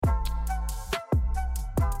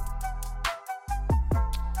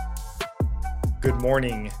Good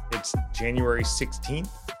morning. It's January 16th,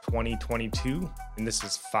 2022, and this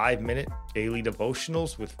is 5-minute daily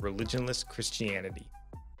devotionals with Religionless Christianity.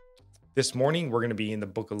 This morning, we're going to be in the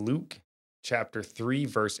book of Luke, chapter 3,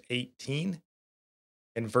 verse 18.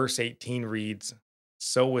 And verse 18 reads,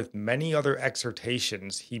 "So with many other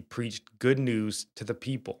exhortations, he preached good news to the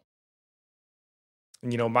people."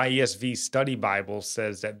 And my ESV study Bible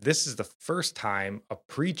says that this is the first time a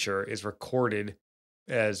preacher is recorded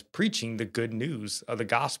as preaching the good news of the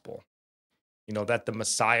gospel, that the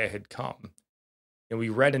Messiah had come. And we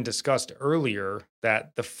read and discussed earlier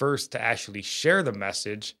that the first to actually share the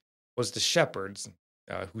message was the shepherds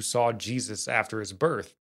who saw Jesus after his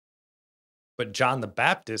birth. But John the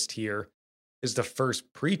Baptist here is the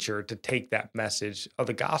first preacher to take that message of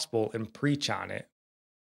the gospel and preach on it.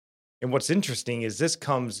 And what's interesting is this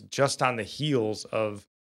comes just on the heels of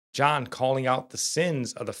John calling out the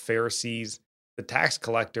sins of the Pharisees, the tax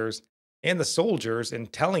collectors, and the soldiers,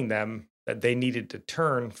 and telling them that they needed to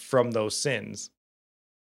turn from those sins.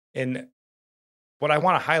 And what I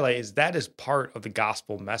want to highlight is that is part of the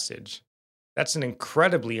gospel message. That's an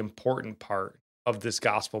incredibly important part of this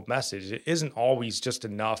gospel message. It isn't always just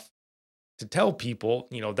enough to tell people,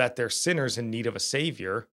 that they're sinners in need of a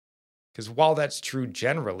savior, because while that's true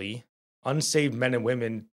generally, unsaved men and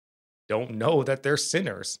women don't know that they're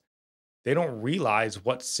sinners. They don't realize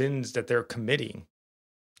what sins that they're committing.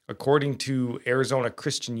 According to Arizona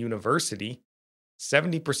Christian University,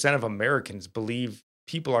 70% of Americans believe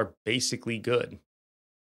people are basically good.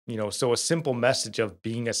 So a simple message of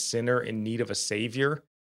being a sinner in need of a savior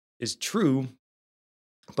is true,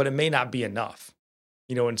 but it may not be enough.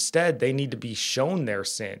 Instead, they need to be shown their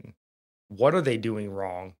sin. What are they doing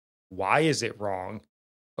wrong? Why is it wrong?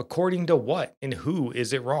 According to what and who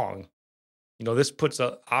is it wrong? This puts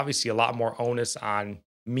obviously a lot more onus on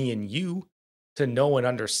me and you to know and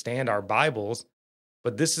understand our Bibles,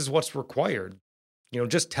 but this is what's required.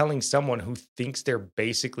 Just telling someone who thinks they're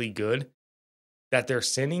basically good that they're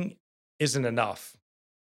sinning isn't enough,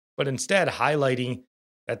 but instead highlighting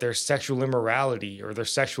that their sexual immorality or their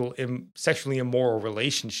sexually immoral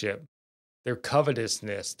relationship, their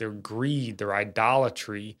covetousness, their greed, their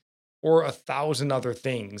idolatry, or 1,000 other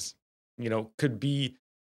things, could be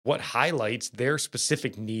what highlights their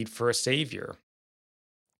specific need for a savior.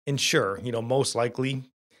 And sure, most likely,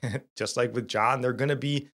 just like with John, they're going to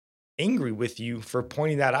be angry with you for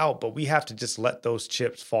pointing that out, but we have to just let those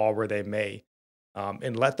chips fall where they may,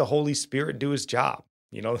 and let the Holy Spirit do his job.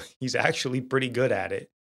 He's actually pretty good at it.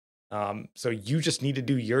 So you just need to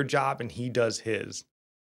do your job and he does his.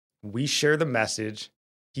 We share the message,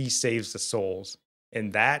 he saves the souls,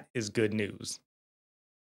 and that is good news.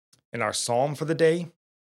 And our psalm for the day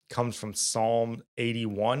comes from Psalm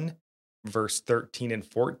 81, verse 13 and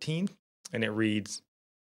 14, and it reads,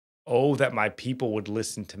 "Oh, that my people would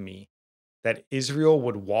listen to me, that Israel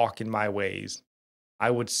would walk in my ways.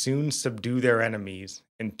 I would soon subdue their enemies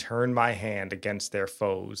and turn my hand against their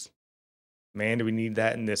foes." Man, do we need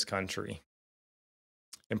that in this country.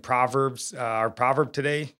 And Proverbs, our proverb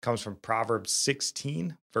today comes from Proverbs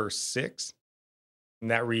 16, verse 6,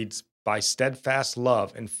 and that reads, "By steadfast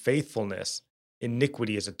love and faithfulness,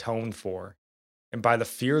 iniquity is atoned for, and by the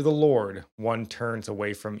fear of the Lord, one turns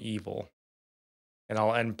away from evil." And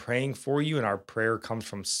I'll end praying for you, and our prayer comes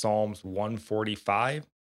from Psalms 145.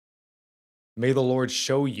 "May the Lord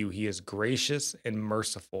show you he is gracious and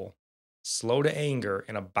merciful, slow to anger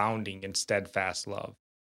and abounding in steadfast love,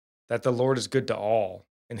 that the Lord is good to all,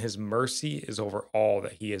 and his mercy is over all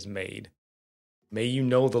that he has made. May you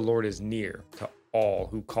know the Lord is near to all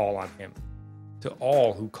who call on him,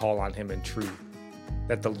 in truth,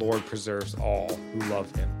 that the Lord preserves all who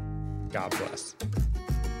love him." God bless.